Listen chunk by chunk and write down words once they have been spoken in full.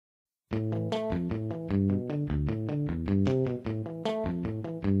Welcome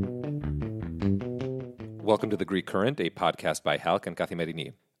to The Greek Current, a podcast by Halk and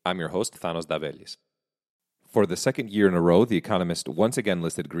Kathimerini. I'm your host, Thanos Davelis. For the second year in a row, The Economist once again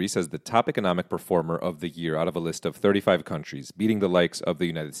listed Greece as the top economic performer of the year out of a list of 35 countries, beating the likes of the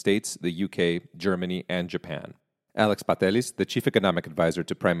United States, the UK, Germany, and Japan. Alex Patelis, the chief economic advisor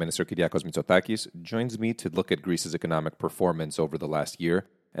to Prime Minister Kyriakos Mitsotakis, joins me to look at Greece's economic performance over the last year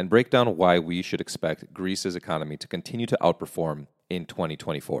and break down why we should expect Greece's economy to continue to outperform in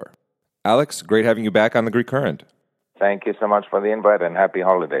 2024. Alex, great having you back on The Greek Current. Thank you so much for the invite and happy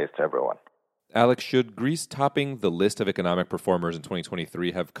holidays to everyone. Alex, should Greece topping the list of economic performers in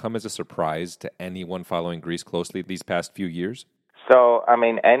 2023 have come as a surprise to anyone following Greece closely these past few years? So,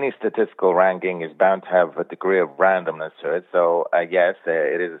 any statistical ranking is bound to have a degree of randomness to it. So, yes,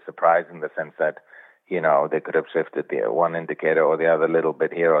 it is a surprise in the sense that, they could have shifted the one indicator or the other a little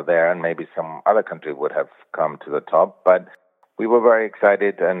bit here or there, and maybe some other country would have come to the top. But we were very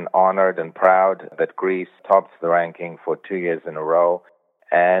excited and honored and proud that Greece tops the ranking for 2 years in a row.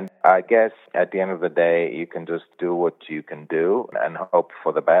 And I guess at the end of the day, you can just do what you can do and hope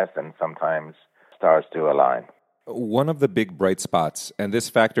for the best, and sometimes stars do align. One of the big bright spots, and this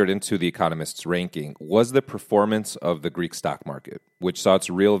factored into The Economist's ranking, was the performance of the Greek stock market, which saw its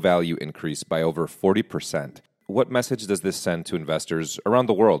real value increase by over 40%. What message does this send to investors around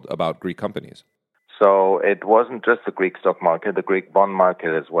the world about Greek companies? So it wasn't just the Greek stock market, the Greek bond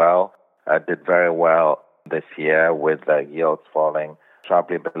market as well did very well this year with yields falling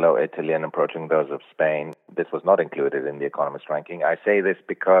sharply below Italy and approaching those of Spain. This was not included in the Economist ranking. I say this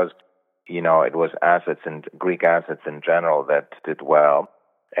because, it was assets and Greek assets in general that did well.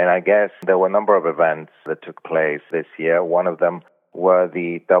 And I guess there were a number of events that took place this year. One of them were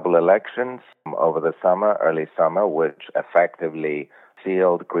the double elections over the summer, early summer, which effectively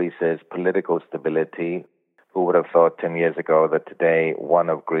sealed Greece's political stability. Who would have thought 10 years ago that today one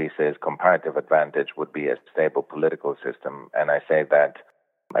of Greece's comparative advantage would be a stable political system? And I say that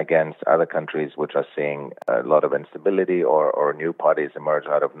against other countries which are seeing a lot of instability or new parties emerge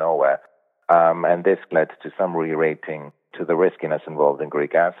out of nowhere. And this led to some re-rating to the riskiness involved in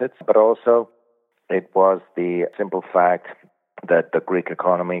Greek assets. But also it was the simple fact that the Greek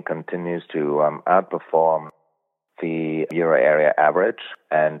economy continues to outperform the euro area average.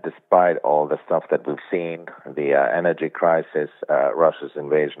 And despite all the stuff that we've seen, the energy crisis, Russia's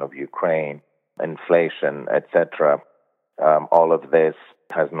invasion of Ukraine, inflation, etc., all of this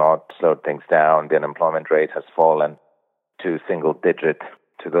has not slowed things down. The unemployment rate has fallen to single digit,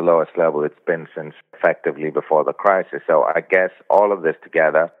 to the lowest level it's been since effectively before the crisis. So I guess all of this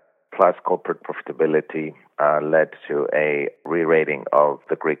together, plus corporate profitability, led to a re-rating of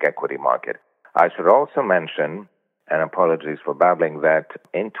the Greek equity market. I should also mention, and apologies for babbling, that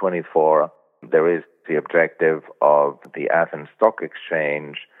in 24 there is the objective of the Athens Stock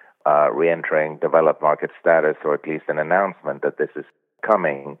Exchange re-entering developed market status, or at least an announcement that this is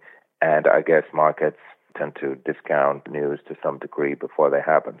coming. And I guess markets tend to discount news to some degree before they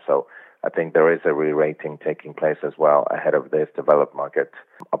happen. So I think there is a re-rating taking place as well ahead of this developed market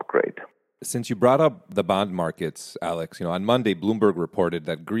upgrade. Since you brought up the bond markets, Alex, on Monday, Bloomberg reported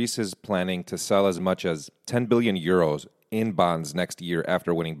that Greece is planning to sell as much as 10 billion euros in bonds next year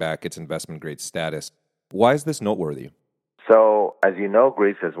after winning back its investment-grade status. Why is this noteworthy? So, as you know,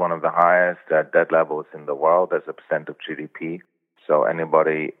 Greece is one of the highest debt levels in the world as a percent of GDP. So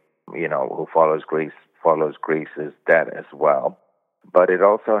anybody, who follows Greece's debt as well. But it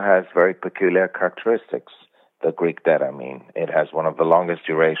also has very peculiar characteristics, the Greek debt, It has one of the longest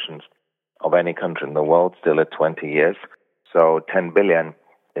durations of any country in the world, still at 20 years. So 10 billion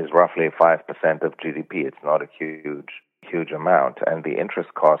is roughly 5% of GDP. It's not a huge amount. And the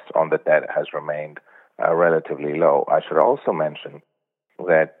interest cost on the debt has remained relatively low. I should also mention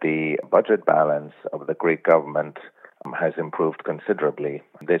that the budget balance of the Greek government has improved considerably.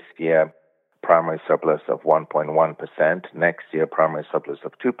 This year, primary surplus of 1.1%. Next year, primary surplus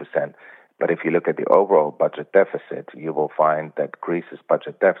of 2%. But if you look at the overall budget deficit, you will find that Greece's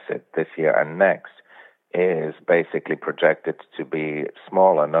budget deficit this year and next is basically projected to be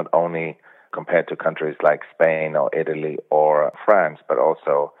smaller, not only compared to countries like Spain or Italy or France, but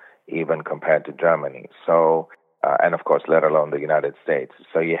also even compared to Germany. So, and of course, let alone the United States.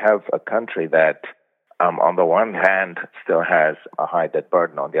 So you have a country that, on the one hand, still has a high debt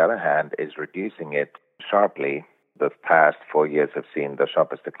burden. On the other hand, is reducing it sharply. The past 4 years have seen the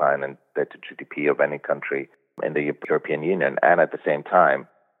sharpest decline in debt to GDP of any country in the European Union, and at the same time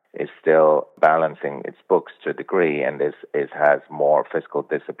is still balancing its books to a degree and has more fiscal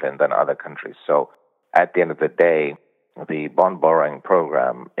discipline than other countries. So at the end of the day, the bond borrowing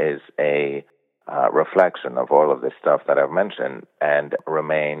program is a reflection of all of this stuff that I've mentioned and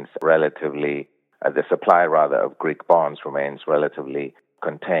remains relatively, the supply rather of Greek bonds remains relatively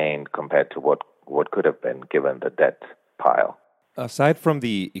contained compared to what could have been given the debt pile. Aside from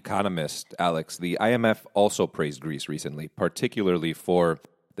The Economist, Alex, the IMF also praised Greece recently, particularly for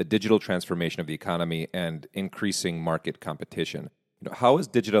the digital transformation of the economy and increasing market competition. How is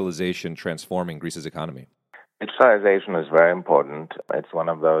digitalization transforming Greece's economy? Digitalization is very important. It's one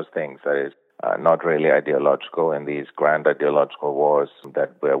of those things that is not really ideological in these grand ideological wars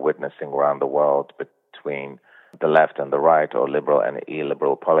that we're witnessing around the world between the left and the right, or liberal and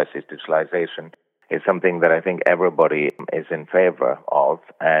illiberal policies. Digitalization is something that I think everybody is in favor of.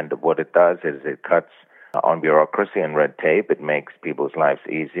 And what it does is it cuts on bureaucracy and red tape. It makes people's lives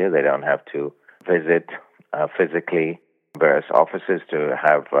easier. They don't have to visit physically various offices to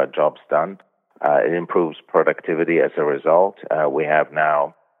have jobs done. It improves productivity as a result. We have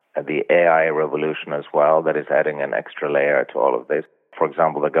now the AI revolution as well that is adding an extra layer to all of this. For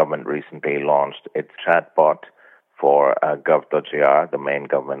example, the government recently launched its chatbot for gov.gr, the main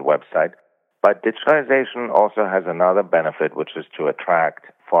government website. But digitalization also has another benefit, which is to attract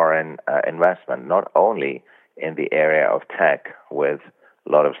foreign investment, not only in the area of tech with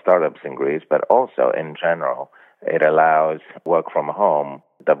a lot of startups in Greece, but also in general. It allows work from home,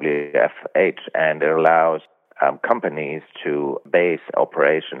 WFH, and it allows companies to base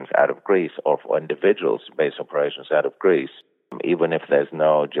operations out of Greece, or for individuals to base operations out of Greece, even if there's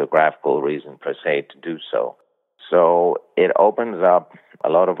no geographical reason per se to do so. So it opens up a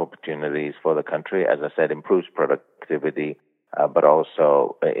lot of opportunities for the country. As I said, improves productivity, but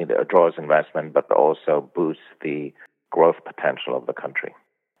also it draws investment, but also boosts the growth potential of the country.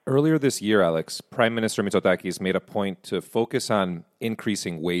 Earlier this year, Alex, Prime Minister Mitsotakis made a point to focus on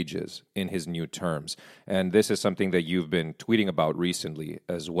increasing wages in his new terms. And this is something that you've been tweeting about recently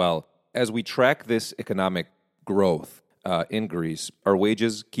as well. As we track this economic growth in Greece, are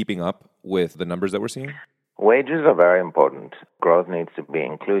wages keeping up with the numbers that we're seeing? Wages are very important. Growth needs to be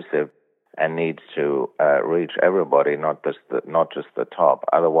inclusive and needs to reach everybody, not just the top.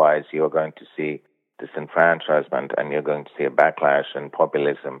 Otherwise, you're going to see disenfranchisement, and you're going to see a backlash and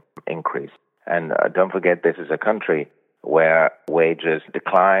populism increase. And don't forget, this is a country where wages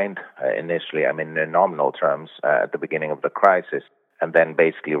declined initially, in nominal terms, at the beginning of the crisis, and then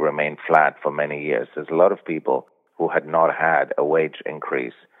basically remained flat for many years. There's a lot of people who had not had a wage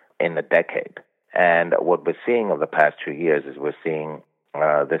increase in a decade. And what we're seeing over the past 2 years is we're seeing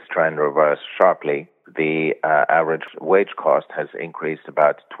this trend reverse sharply. The average wage cost has increased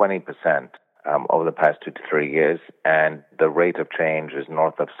about 20% over the past 2 to 3 years, and the rate of change is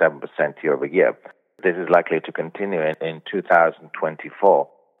north of 7% year over year. This is likely to continue in 2024.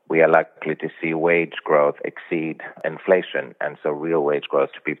 We are likely to see wage growth exceed inflation, and so real wage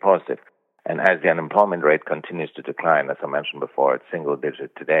growth to be positive. And as the unemployment rate continues to decline, as I mentioned before, it's single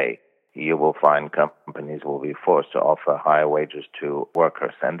digit today, you will find companies will be forced to offer higher wages to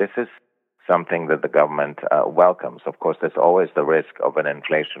workers. And this is something that the government welcomes. Of course, there's always the risk of an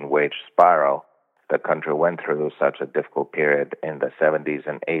inflation wage spiral. The country went through such a difficult period in the 70s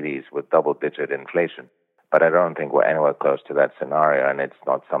and 80s with double-digit inflation. But I don't think we're anywhere close to that scenario, and it's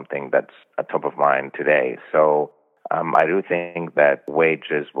not something that's top of mind today. So I do think that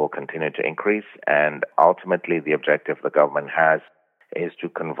wages will continue to increase, and ultimately the objective the government has is to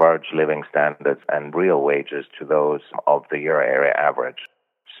converge living standards and real wages to those of the euro area average.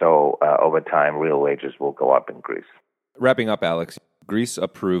 So over time, real wages will go up in Greece. Wrapping up, Alex, Greece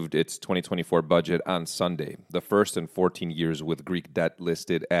approved its 2024 budget on Sunday, the first in 14 years with Greek debt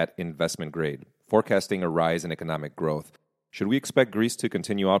listed at investment grade, forecasting a rise in economic growth. Should we expect Greece to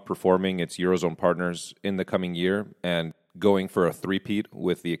continue outperforming its Eurozone partners in the coming year and going for a three-peat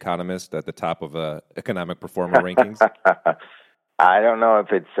with The Economist at the top of economic performer rankings? I don't know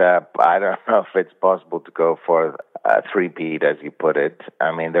if it's possible to go for a three-peat, as you put it.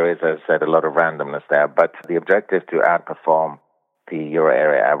 There is, as I said, a lot of randomness there, but the objective to outperform the euro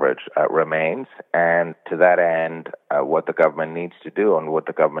area average remains. And to that end, what the government needs to do and what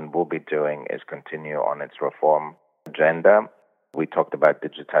the government will be doing is continue on its reform agenda. We talked about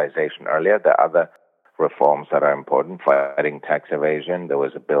digitization earlier. There are other reforms that are important, fighting tax evasion. There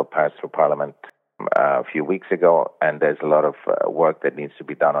was a bill passed through Parliament a few weeks ago, and there's a lot of work that needs to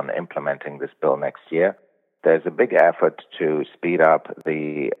be done on implementing this bill next year. There's a big effort to speed up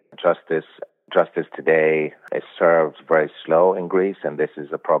the justice. Justice today is served very slow in Greece, and this is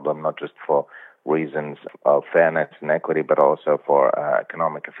a problem not just for reasons of fairness and equity, but also for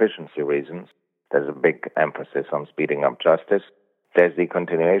economic efficiency reasons. There's a big emphasis on speeding up justice. There's the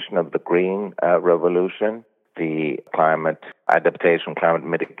continuation of the green revolution. the climate adaptation, climate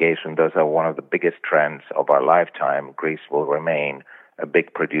mitigation, those are one of the biggest trends of our lifetime. Greece will remain a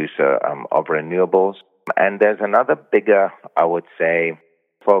big producer of renewables. And there's another bigger, I would say,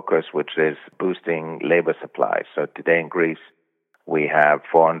 focus, which is boosting labor supply. So today in Greece, we have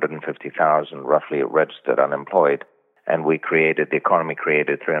 450,000 roughly registered unemployed, and the economy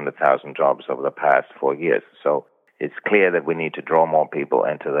created 300,000 jobs over the past 4 years. So it's clear that we need to draw more people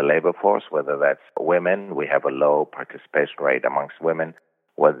into the labor force, whether that's women. We have a low participation rate amongst women,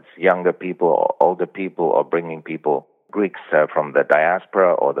 whether it's younger people or older people, or bringing people, Greeks from the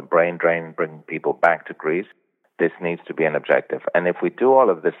diaspora or the brain drain, bringing people back to Greece. This needs to be an objective. And if we do all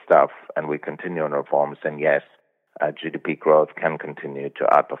of this stuff and we continue on reforms, then yes, GDP growth can continue to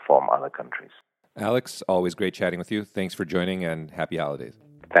outperform other countries. Alex, always great chatting with you. Thanks for joining, and happy holidays.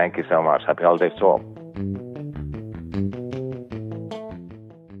 Thank you so much. Happy holidays to all.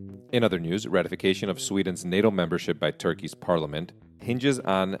 In other news, ratification of Sweden's NATO membership by Turkey's parliament hinges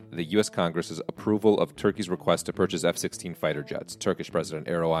on the U.S. Congress's approval of Turkey's request to purchase F-16 fighter jets, Turkish President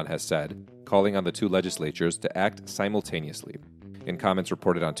Erdogan has said, calling on the two legislatures to act simultaneously. In comments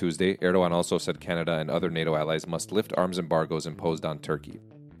reported on Tuesday, Erdogan also said Canada and other NATO allies must lift arms embargoes imposed on Turkey.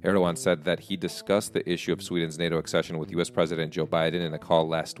 Erdogan said that he discussed the issue of Sweden's NATO accession with U.S. President Joe Biden in a call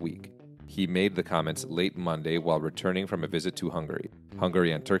last week. He made the comments late Monday while returning from a visit to Hungary.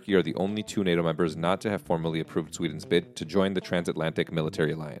 Hungary and Turkey are the only two NATO members not to have formally approved Sweden's bid to join the transatlantic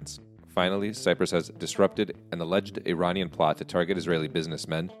military alliance. Finally, Cyprus has disrupted an alleged Iranian plot to target Israeli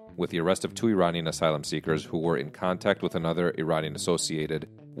businessmen with the arrest of two Iranian asylum seekers who were in contact with another Iranian associated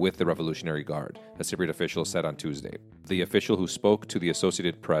with the Revolutionary Guard, a Cypriot official said on Tuesday. The official, who spoke to the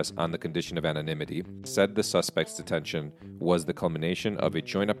Associated Press on the condition of anonymity, said the suspect's detention was the culmination of a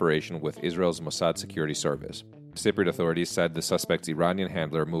joint operation with Israel's Mossad security service. Cypriot authorities said the suspect's Iranian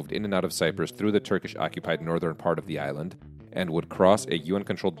handler moved in and out of Cyprus through the Turkish-occupied northern part of the island and would cross a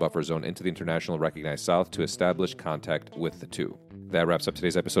UN-controlled buffer zone into the international recognized south to establish contact with the two. That wraps up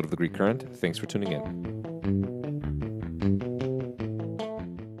today's episode of The Greek Current. Thanks for tuning in.